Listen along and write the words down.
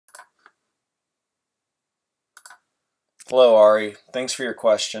Hello, Ari. Thanks for your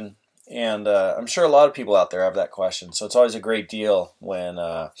question. And I'm sure a lot of people out there have that question. So it's always a great deal when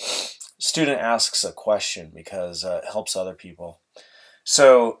a student asks a question because it helps other people.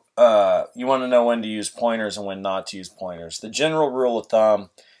 So you want to know when to use pointers and when not to use pointers. The general rule of thumb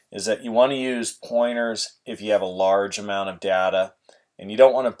is that you want to use pointers if you have a large amount of data, and you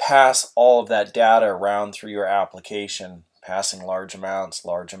don't want to pass all of that data around through your application, passing large amounts.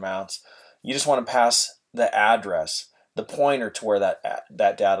 You just want to pass the address, the pointer to where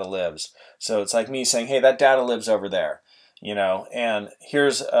that data lives. So it's like me saying, hey, that data lives over there, and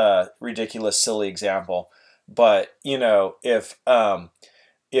here's a ridiculous, silly example. But, if let's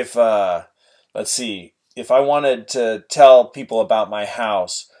see, if I wanted to tell people about my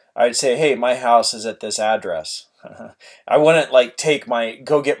house, I'd say, hey, my house is at this address. I wouldn't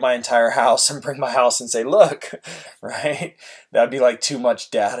go get my entire house and bring my house and say, look, right? That'd be like too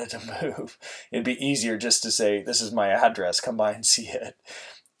much data to move. It'd be easier just to say, this is my address, come by and see it.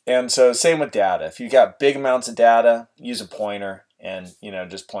 And so same with data. If you've got big amounts of data, use a pointer and,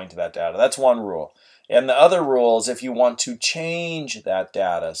 just point to that data. That's one rule. And the other rule is if you want to change that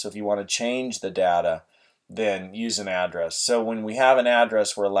data. So if you want to change the data, then use an address. So when we have an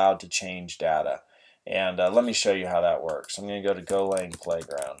address, we're allowed to change data. And let me show you how that works. I'm going to go to GOLANG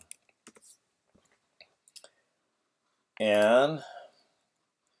Playground. And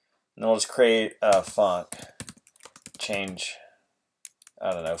then we'll just create a func. Change,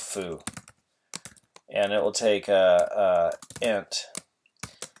 I don't know, foo. And it will take a int.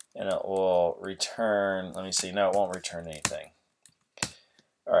 And it will return, let me see, no, it won't return anything.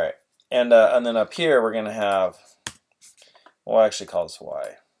 All right. And then up here, we're going to have, we'll actually call this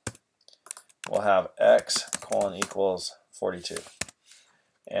y. We'll have x colon equals 42.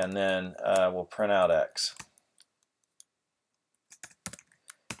 And then we'll print out x.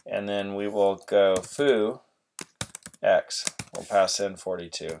 And then we will go foo x. We'll pass in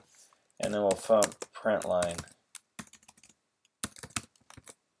 42. And then we'll print line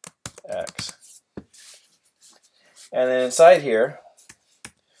x. And then inside here,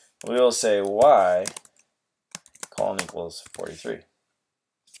 we will say y colon equals 43.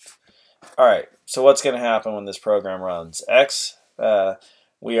 All right, so what's going to happen when this program runs? X,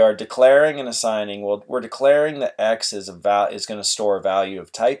 we are declaring and assigning. Well, we're declaring that x is going to store a value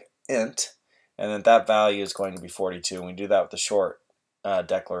of type int, and that value is going to be 42. And we do that with the short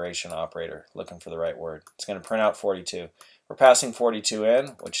declaration operator, looking for the right word. It's going to print out 42. We're passing 42 in,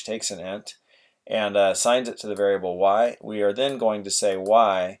 which takes an int, and assigns it to the variable y. We are then going to say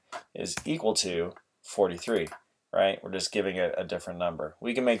y is equal to 43. Right? We're just giving it a different number.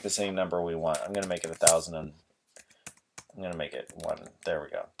 We can make the same number we want. I'm going to make it 1,000, and I'm going to make it 1. There we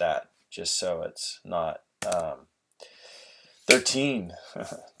go. That, just so it's not 13.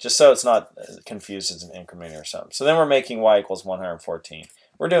 Just so it's not confused as an increment or something. So then we're making y equals 114.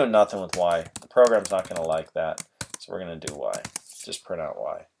 We're doing nothing with y. The program's not going to like that. So we're going to do y. Just print out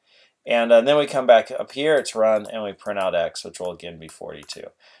y. And then we come back up here. It's run, and we print out x, which will again be 42.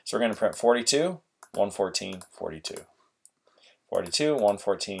 So we're going to print 42. 114, 42. 42,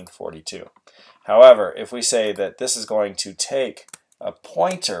 114, 42. However, if we say that this is going to take a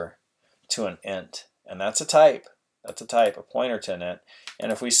pointer to an int, and that's a type, a pointer to an int,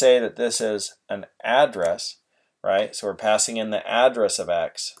 and if we say that this is an address, right, so we're passing in the address of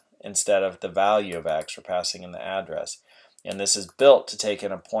x instead of the value of x, we're passing in the address, and this is built to take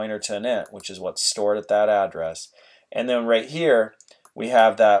in a pointer to an int, which is what's stored at that address, and then right here, we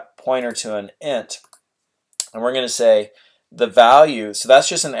have that pointer to an int, and we're going to say the value, so that's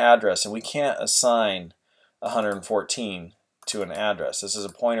just an address, and we can't assign 114 to an address. This is a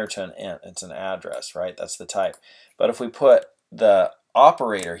pointer to an int, it's an address, right? That's the type. But if we put the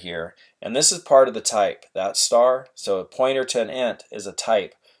operator here, and this is part of the type, that star, so a pointer to an int is a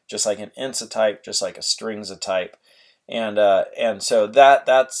type, just like an int's a type, just like a string's a type. And so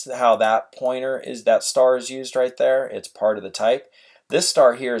that's how that pointer is, that star is used right there. It's part of the type. This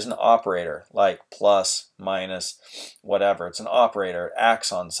star here is an operator, like plus, minus, whatever. It's an operator. It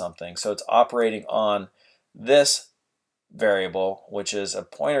acts on something. So it's operating on this variable, which is a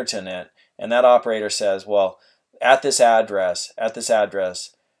pointer to an int, and that operator says, well, at this address,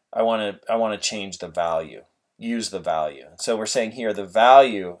 I want to change the value, use the value. So we're saying here the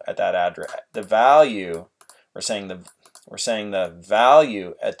value at that address, we're saying the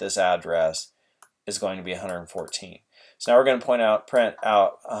value at this address is going to be 114. So now we're going to print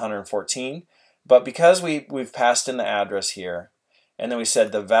out 114, but because we've passed in the address here, and then we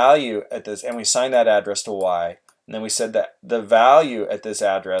said the value at this, and we assigned that address to y, and then we said that the value at this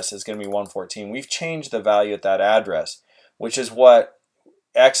address is going to be 114. We've changed the value at that address, which is what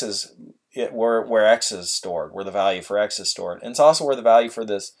x is where x is stored, where the value for x is stored. And it's also where the value for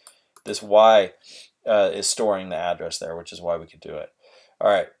this y is storing the address there, which is why we could do it. All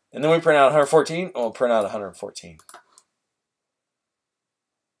right, and then we print out 114. We'll print out 114.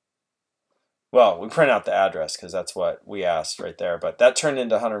 Well, we print out the address because that's what we asked right there, but that turned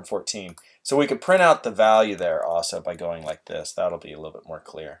into 114. So we could print out the value there also by going like this. That'll be a little bit more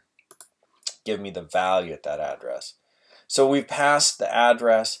clear. Give me the value at that address. So we've passed the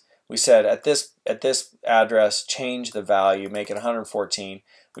address. We said at this address, change the value, make it 114.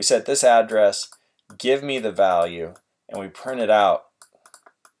 We said this address, give me the value, and we print it out.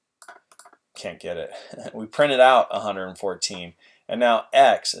 Can't get it. We printed out 114. And now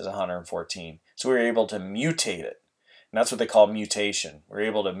x is 114. So we were able to mutate it. And that's what they call mutation. We're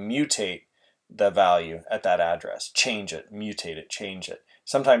able to mutate the value at that address. Change it, mutate it, change it.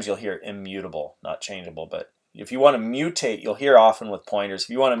 Sometimes you'll hear immutable, not changeable. But if you want to mutate, you'll hear often with pointers, if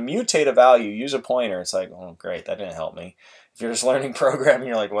you want to mutate a value, use a pointer. It's like, oh, great, that didn't help me. If you're just learning programming,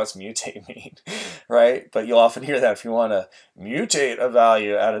 you're like, what's mutate mean? Right? But you'll often hear that if you want to mutate a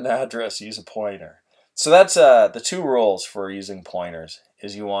value at an address, use a pointer. So that's the two rules for using pointers.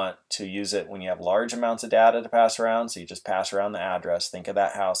 Is you want to use it when you have large amounts of data to pass around, so you just pass around the address. Think of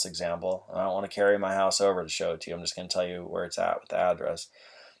that house example. I don't want to carry my house over to show it to you. I'm just going to tell you where it's at with the address.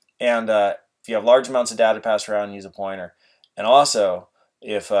 And if you have large amounts of data to pass around, use a pointer. And also,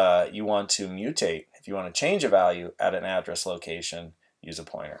 if you want to mutate, if you want to change a value at an address location, use a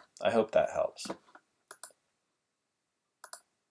pointer. I hope that helps.